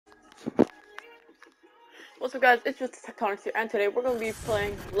What's up, guys? It's just Tectonics here, and today we're going to be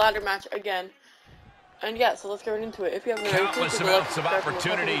playing ladder match again. And yeah, so let's get right into it. If you haven't already, countless amounts of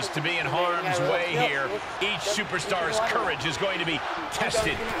opportunities to be in harm's way here. Each superstar's courage is going to be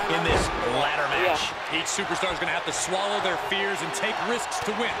tested in this ladder match. Each superstar is going to have to swallow their fears and take risks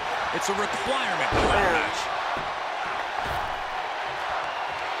to win. It's a requirement in a ladder match.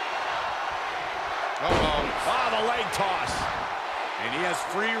 The leg toss. And he has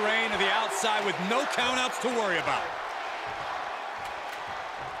free reign to the outside with no countouts to worry about.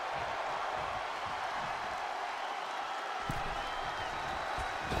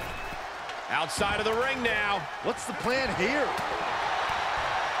 Outside of the ring now. What's the plan here?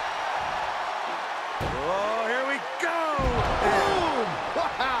 Oh, here we go! Boom!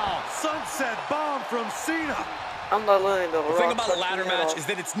 Wow! Sunset bomb from Cena. I'm not letting the thing about a ladder match is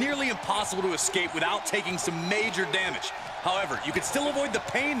that it's nearly impossible to escape without taking some major damage. However, you can still avoid the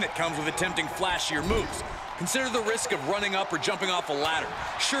pain that comes with attempting flashier moves. Consider the risk of running up or jumping off a ladder.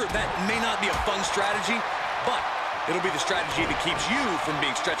 Sure, that may not be a fun strategy, but it'll be the strategy that keeps you from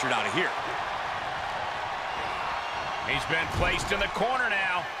being stretchered out of here. He's been placed in the corner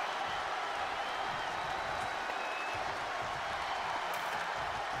now.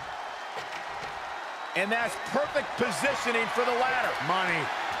 And that's perfect positioning for the ladder. Money.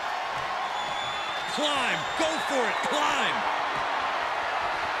 Climb. Go for it. Climb.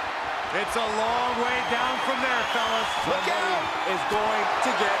 It's a long way down from there, fellas. Look out. Is going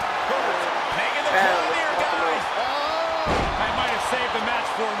to get hurt. Making the climb here, guys. I might have saved the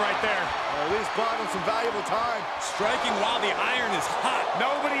match for him right there. At least bought him some valuable time. Striking while the iron is hot.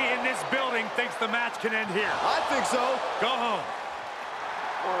 Nobody in this building thinks the match can end here. I think so. Go home.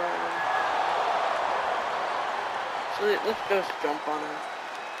 So let's go jump on him.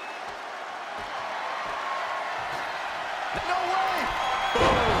 No way!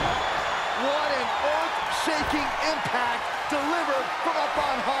 Boom! What an earth-shaking impact delivered from up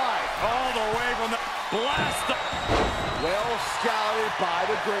on high. All the way from the blast. Well scouted by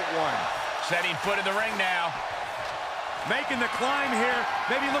the great one. Setting foot in the ring now. Making the climb here.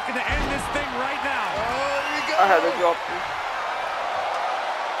 Maybe looking to end this thing right now. Oh, here we go. I had to drop him.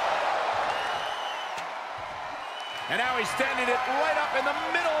 And now he's standing it right up in the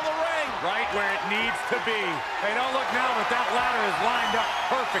middle of the ring. Right where it needs to be. Hey, don't look now, but that ladder is lined up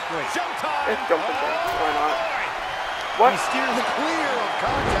perfectly. Jump time. It's jumping down. Why not? Boy. What? He steers clear of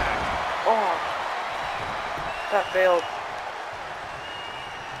contact. Oh. That failed.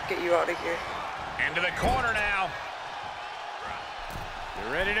 Get you out of here. Into the corner now.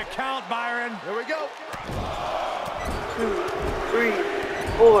 You're ready to count, Byron. Here we go. 2, 3,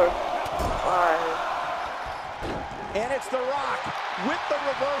 4, 5. And it's The Rock with the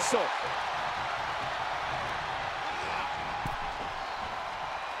reversal.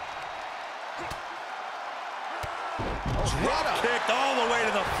 Drop kicked all the way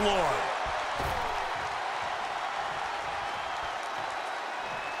to the floor.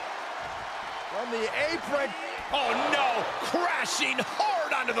 From the apron. Oh no, crashing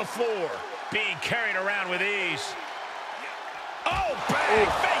hard onto the floor. Being carried around with ease. Oh, bang,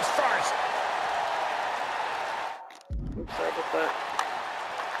 face first. Sorry about that.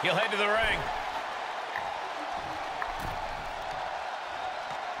 He'll head to the ring.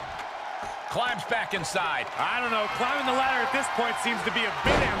 Climbs back inside. I don't know, climbing the ladder at this point seems to be a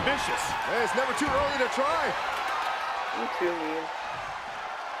bit ambitious. Hey, it's never too early to try. You too mean.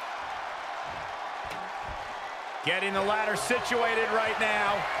 Getting the ladder situated right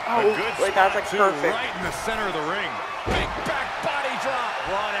now. Oh, a good wait, spot, that's like too. perfect. Right in the center of the ring. Big back body drop.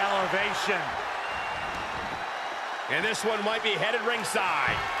 What elevation. And this one might be headed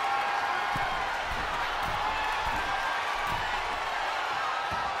ringside.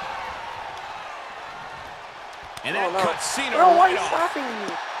 And that cuts Cena Bro, why are right you off. slapping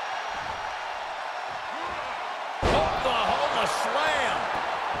me? Oklahoma slam.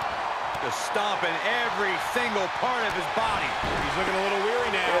 Just stomping every single part of his body. He's looking a little weary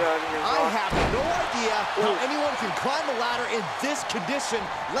now. I have no idea how anyone can climb a ladder in this condition,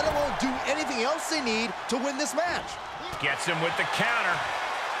 let alone do anything else they need to win this match. Gets him with the counter.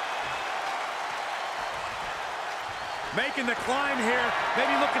 Making the climb here,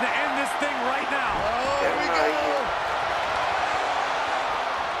 maybe looking to end this thing right now. Oh, here we go.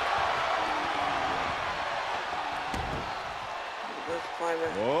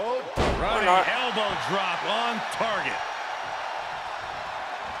 Whoa. Running elbow drop on target.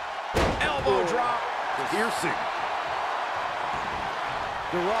 Elbow drop. Piercing.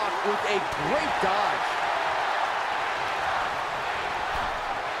 The Rock with a great dodge.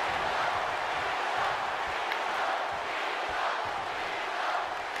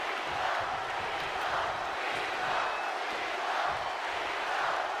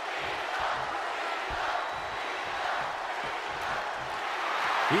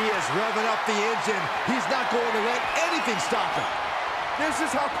 He is revving up the engine. He's not going to let anything stop him. This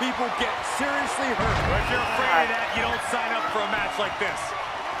is how people get seriously hurt. If you're afraid of that, you don't sign up for a match like this.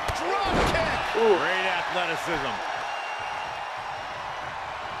 Drop kick. Ooh. Great athleticism.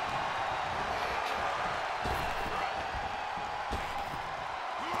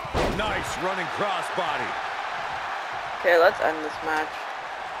 Nice running crossbody. Okay, let's end this match.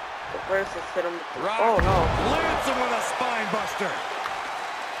 But first, let's hit him. Rock Oh no! lands him with a spine buster.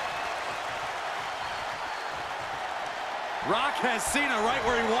 Rock has Cena right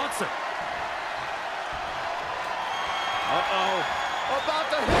where he wants him. Uh-oh. About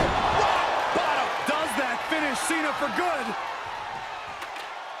to hit. Rock bottom. Does that finish Cena for good?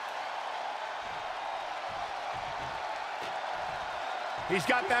 He's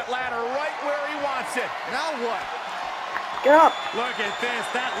got that ladder right where he wants it. Now what? Get up! Look at this.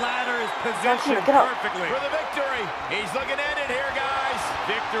 That ladder is positioned Get up. perfectly. For the victory. He's looking at it here, guys.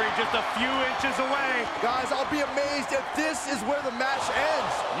 Victory just a few inches away. Guys, I'll be amazed if this is where the match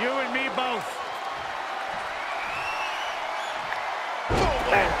ends. You and me both. Boom,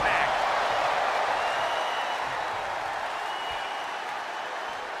 what impact.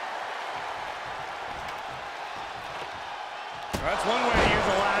 That's one way to use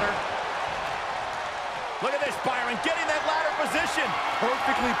a ladder. Look at this, Byron, getting that ladder position.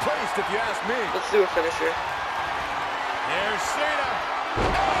 Perfectly placed, if you ask me. Let's do a finisher. There's Cena.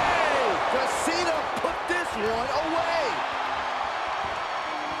 Hey! Does Cena put this one away?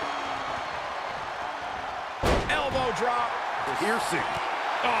 Elbow drop. Piercing.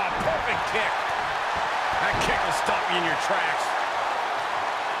 Oh, perfect kick. That kick will stop you in your tracks.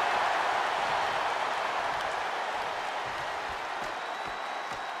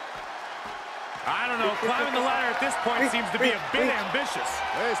 I don't know. Climbing the ladder at this point seems to be a bit ambitious.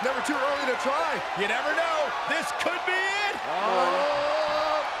 Hey, it's never too early to try. You never know. This could be it.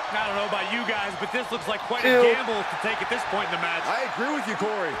 Oh! I don't know about you guys, but this looks like quite Two. a gamble to take at this point in the match. I agree with you,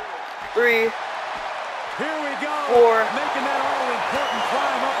 Corey. 3, Here we go. 4. Making that all-important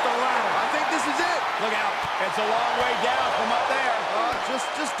climb up the ladder. I think this is it. Look out. It's a long way down from up there.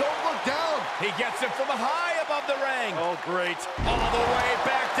 Just don't look down. He gets it from high above the ring. Oh, great. All the way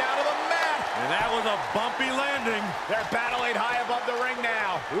back down to the mat. And that was a bumpy landing. They're battling high above the ring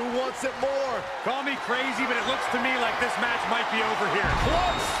now. Who wants it more? Call me crazy, but it looks to me like this match might be over here.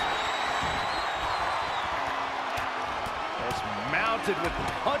 Close. It's mounted with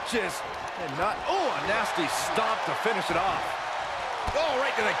punches and not, oh, a nasty stomp to finish it off. Oh,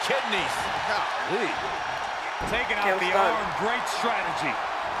 right to the kidneys. Golly. Taking out the Start. arm, great strategy.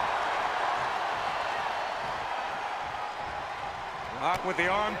 Rock with the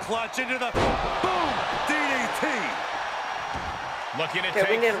arm clutch into the, boom, DDT. Looking to Okay, we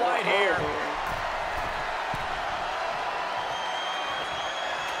take need flight a here.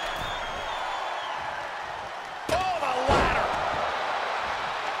 Oh, the ladder.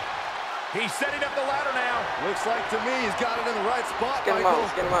 He's setting up the ladder now. Looks like to me he's got it in the right spot, Get him out, Michael.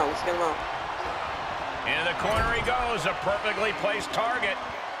 let's get him out, let's get him out. Into the corner he goes, a perfectly placed target.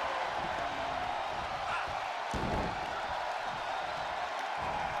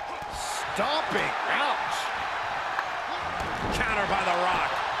 Stomping. Ouch. Counter by the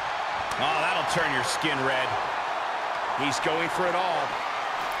Rock. Oh, that'll turn your skin red. He's going for it all.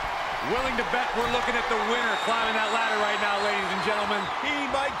 Willing to bet we're looking at the winner climbing that ladder right now, ladies and gentlemen. He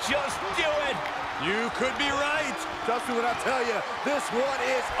might just do it. You could be right. Trust me when I tell you, this one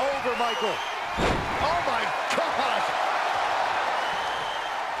is over, Michael. Oh, my God.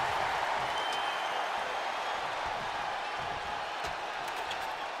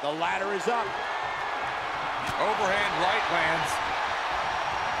 The ladder is up. Overhand right lands.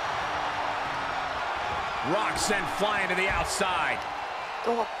 Rock sent flying to the outside.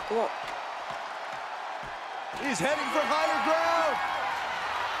 Go up, go up. He's heading for higher ground.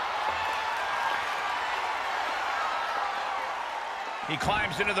 He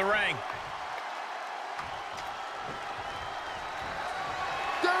climbs into the ring.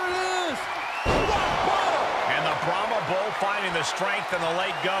 There it is. And the Brahma Bull finding the strength and the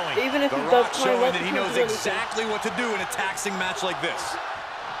leg going. Even if The he does Rock climb showing up, that he can't knows do anything. exactly what to do in a taxing match like this.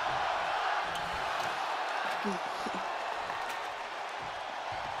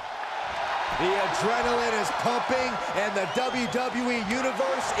 The adrenaline is pumping, and the WWE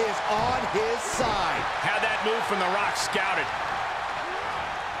Universe is on his side. Had that move from the Rock scouted.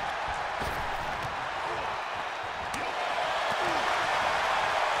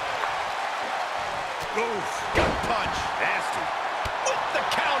 Oof, gut punch. Nasty. With the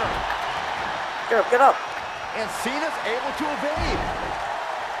counter. Get up, get up. And Cena's able to evade.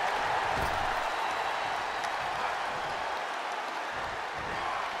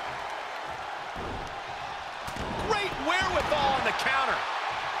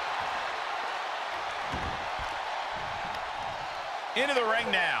 Into the ring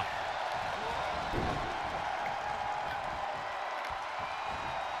now.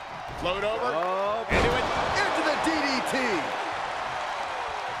 Float over. Into the DDT.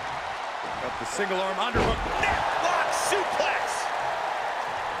 Up the single arm underhook. Neck lock suplex.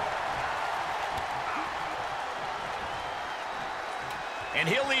 And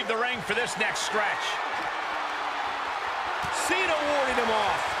he'll leave the ring for this next stretch. Cena warding him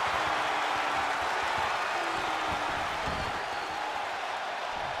off.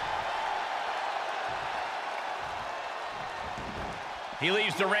 He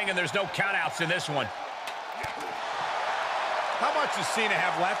leaves the ring, and there's no countouts in this one. How much does Cena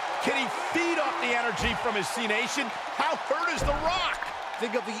have left? Can he feed off the energy from his C-Nation? How hurt is The Rock?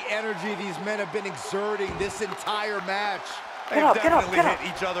 Think of the energy these men have been exerting this entire match. They've definitely hit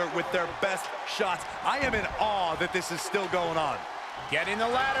each other with their best shots. I am in awe that this is still going on. Getting the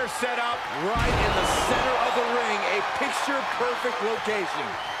ladder set up. Right in the center of the ring, a picture-perfect location.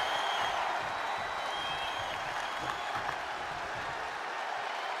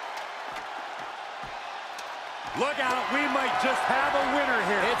 Look out, we might just have a winner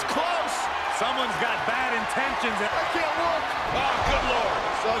here. It's close. Someone's got bad intentions. I can't look. Oh, good Lord.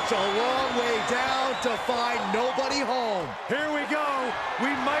 Such a long way down to find nobody home. Here we go. We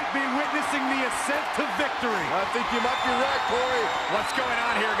might be witnessing the ascent to victory. I think you might be right, Corey. What's going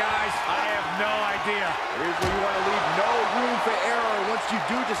on here, guys? I have no idea. Here's where you want to leave no room for error once you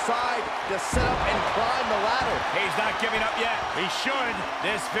do decide to set up and climb the ladder. He's not giving up yet. He should.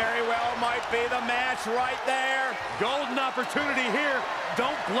 This very well might be the match right there. Golden opportunity here.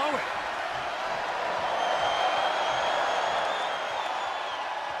 Don't blow it.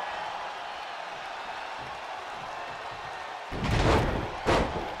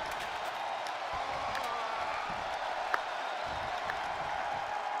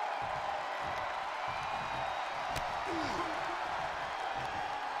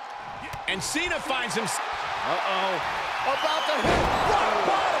 And Cena finds him. About to hit rock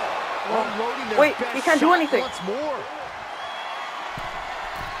bottom. Unloading their Wait, best he can't do shot anything. once more.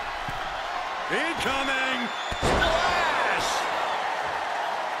 Incoming. Splash!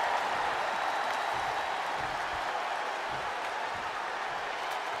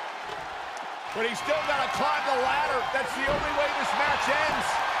 But he's still got to climb the ladder. That's the only way this match ends.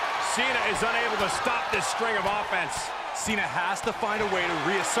 Cena is unable to stop this string of offense. Cena has to find a way to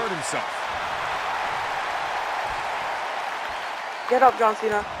reassert himself. Get up, John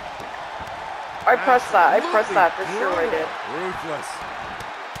Cena. I pressed that. I pressed that for sure. I did. Ruthless.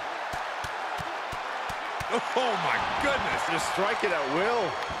 Oh my goodness. Just strike it at will.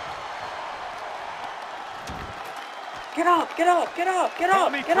 Get up, get up, get up, get Call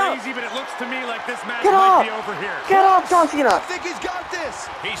up, me get up. crazy, but it looks to me like this match Get might up. be over here. Get up, John Cena. I think he's got this.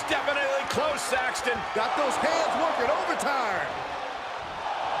 He's definitely close, Saxton. Got those hands working overtime.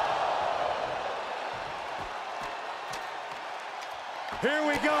 Here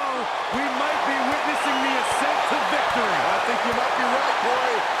we go. We might be witnessing the ascent to victory. I think you might be right,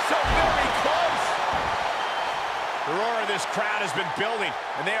 Corey. So very close. The roar of this crowd has been building,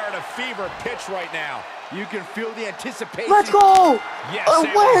 and they are at a fever pitch right now. You can feel the anticipation. Let's go. Yes, A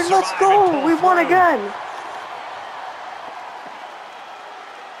they will win. Let's survive and go. pull We won through. again.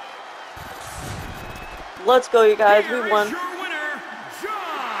 Let's go, you guys. We won. Your winner,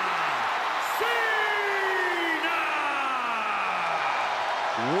 John Cena.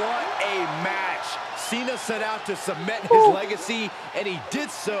 What a match. Cena set out to cement his legacy, and he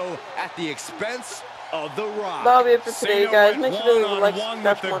did so at the expense of The Rock. That'll be it for today, Cena guys. went Make sure to like, one-on-one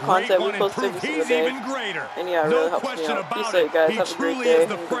subscribe with for the more great content. We one and post every proved single he's day. even greater. And yeah, it No really helps me question out. about Peace out, it. guys. He Have a great truly day. is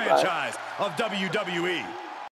the Goodbye. franchise of WWE.